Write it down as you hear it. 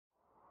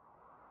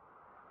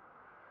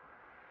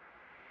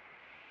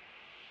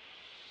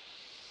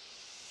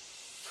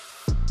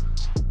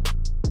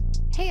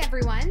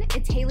everyone,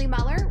 it's Haley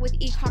Muller with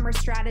E-commerce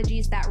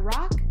Strategies That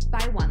Rock by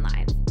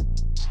ONELIVE.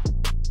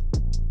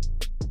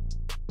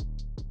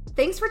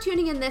 Thanks for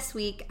tuning in this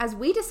week as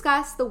we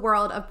discuss the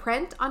world of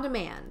print on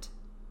demand.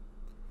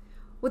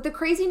 With the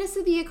craziness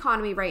of the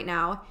economy right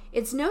now,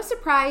 it's no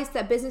surprise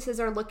that businesses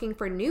are looking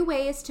for new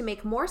ways to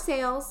make more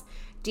sales,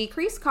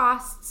 decrease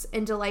costs,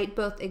 and delight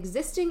both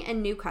existing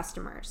and new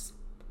customers.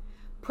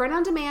 Print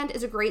on demand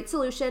is a great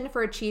solution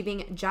for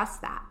achieving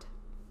just that.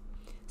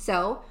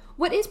 So,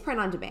 what is print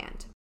on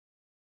demand?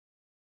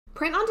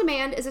 Print on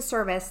demand is a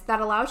service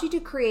that allows you to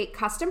create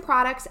custom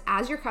products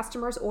as your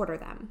customers order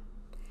them.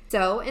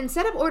 So,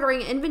 instead of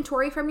ordering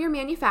inventory from your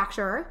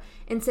manufacturer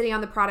and sitting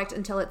on the product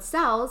until it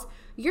sells,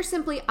 you're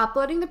simply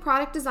uploading the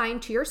product design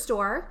to your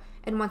store,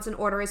 and once an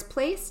order is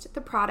placed,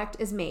 the product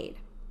is made.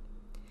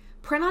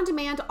 Print on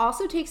demand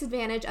also takes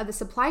advantage of the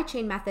supply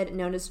chain method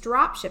known as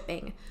drop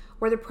shipping,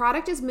 where the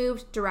product is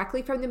moved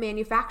directly from the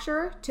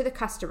manufacturer to the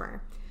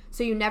customer,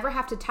 so you never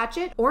have to touch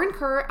it or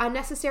incur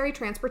unnecessary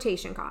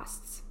transportation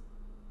costs.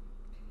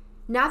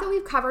 Now that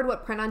we've covered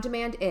what print on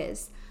demand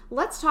is,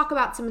 let's talk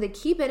about some of the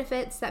key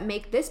benefits that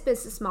make this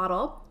business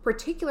model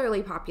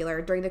particularly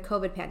popular during the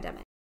COVID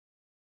pandemic.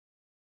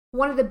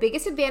 One of the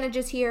biggest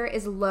advantages here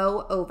is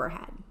low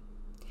overhead.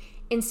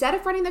 Instead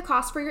of fronting the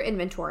cost for your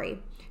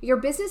inventory, your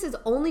business is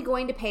only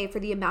going to pay for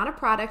the amount of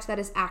product that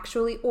is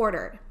actually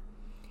ordered.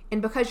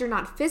 And because you're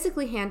not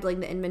physically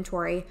handling the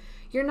inventory,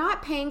 you're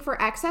not paying for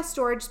excess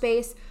storage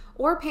space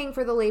or paying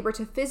for the labor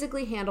to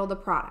physically handle the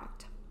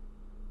product.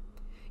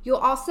 You'll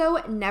also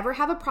never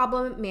have a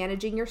problem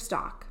managing your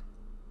stock.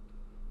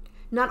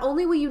 Not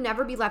only will you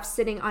never be left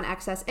sitting on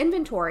excess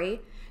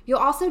inventory, you'll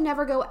also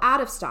never go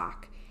out of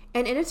stock.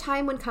 And in a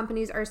time when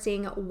companies are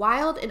seeing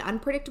wild and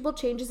unpredictable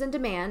changes in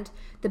demand,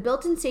 the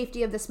built-in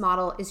safety of this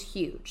model is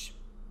huge.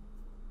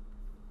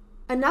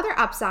 Another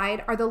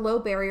upside are the low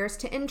barriers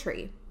to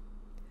entry.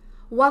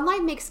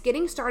 ONELIVE makes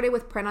getting started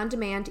with print on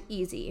demand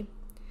easy.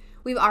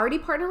 We've already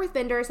partnered with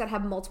vendors that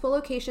have multiple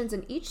locations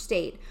in each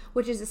state,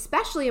 which is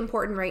especially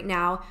important right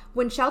now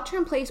when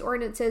shelter-in-place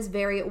ordinances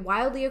vary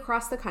wildly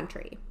across the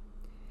country.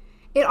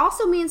 It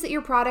also means that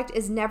your product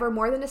is never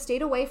more than a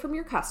state away from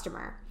your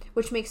customer,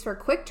 which makes for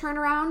quick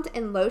turnaround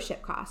and low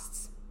ship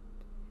costs.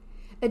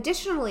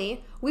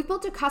 Additionally, we've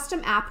built a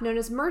custom app known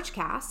as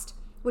Merchcast,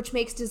 which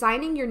makes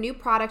designing your new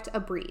product a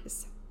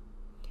breeze.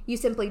 You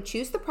simply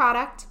choose the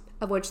product,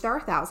 of which there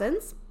are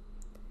thousands,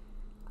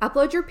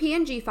 upload your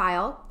PNG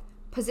file,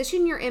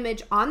 position your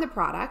image on the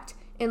product,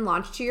 and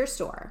launch to your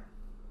store.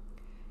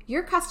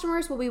 Your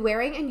customers will be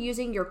wearing and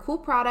using your cool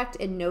product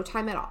in no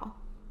time at all.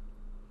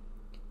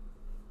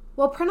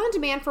 While print on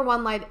demand for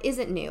ONELIVE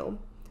isn't new,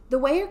 the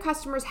way your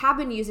customers have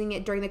been using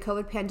it during the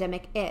COVID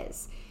pandemic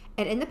is,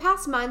 and in the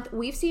past month,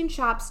 we've seen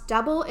shops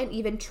double and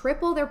even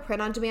triple their print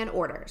on demand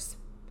orders.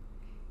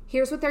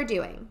 Here's what they're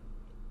doing.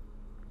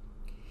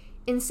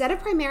 Instead of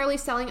primarily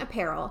selling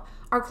apparel,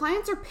 our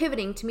clients are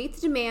pivoting to meet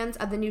the demands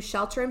of the new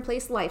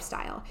shelter-in-place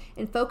lifestyle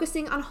and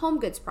focusing on home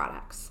goods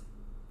products.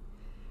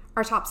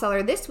 Our top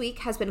seller this week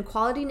has been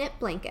quality knit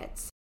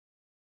blankets.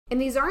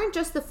 And these aren't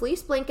just the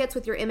fleece blankets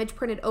with your image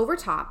printed over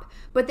top,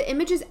 but the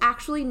image is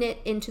actually knit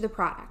into the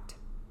product.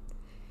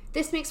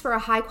 This makes for a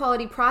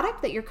high-quality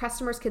product that your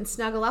customers can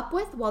snuggle up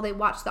with while they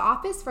watch The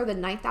Office for the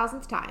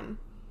 9,000th time.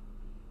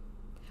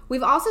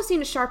 We've also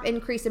seen a sharp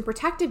increase in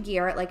protective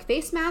gear like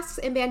face masks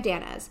and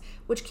bandanas,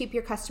 which keep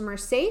your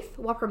customers safe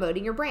while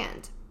promoting your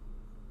brand.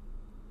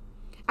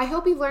 I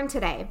hope you've learned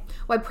today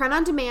why print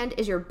on demand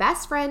is your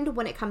best friend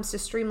when it comes to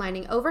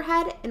streamlining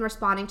overhead and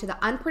responding to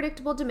the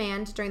unpredictable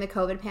demand during the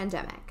COVID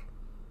pandemic.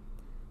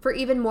 For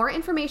even more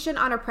information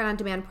on our print on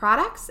demand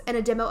products and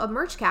a demo of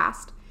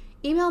Merchcast,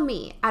 email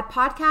me at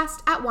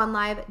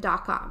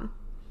podcast@onelive.com.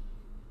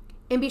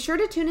 And be sure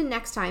to tune in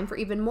next time for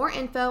even more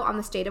info on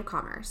the state of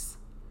commerce.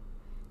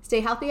 Stay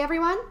healthy,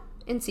 everyone,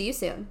 and see you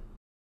soon.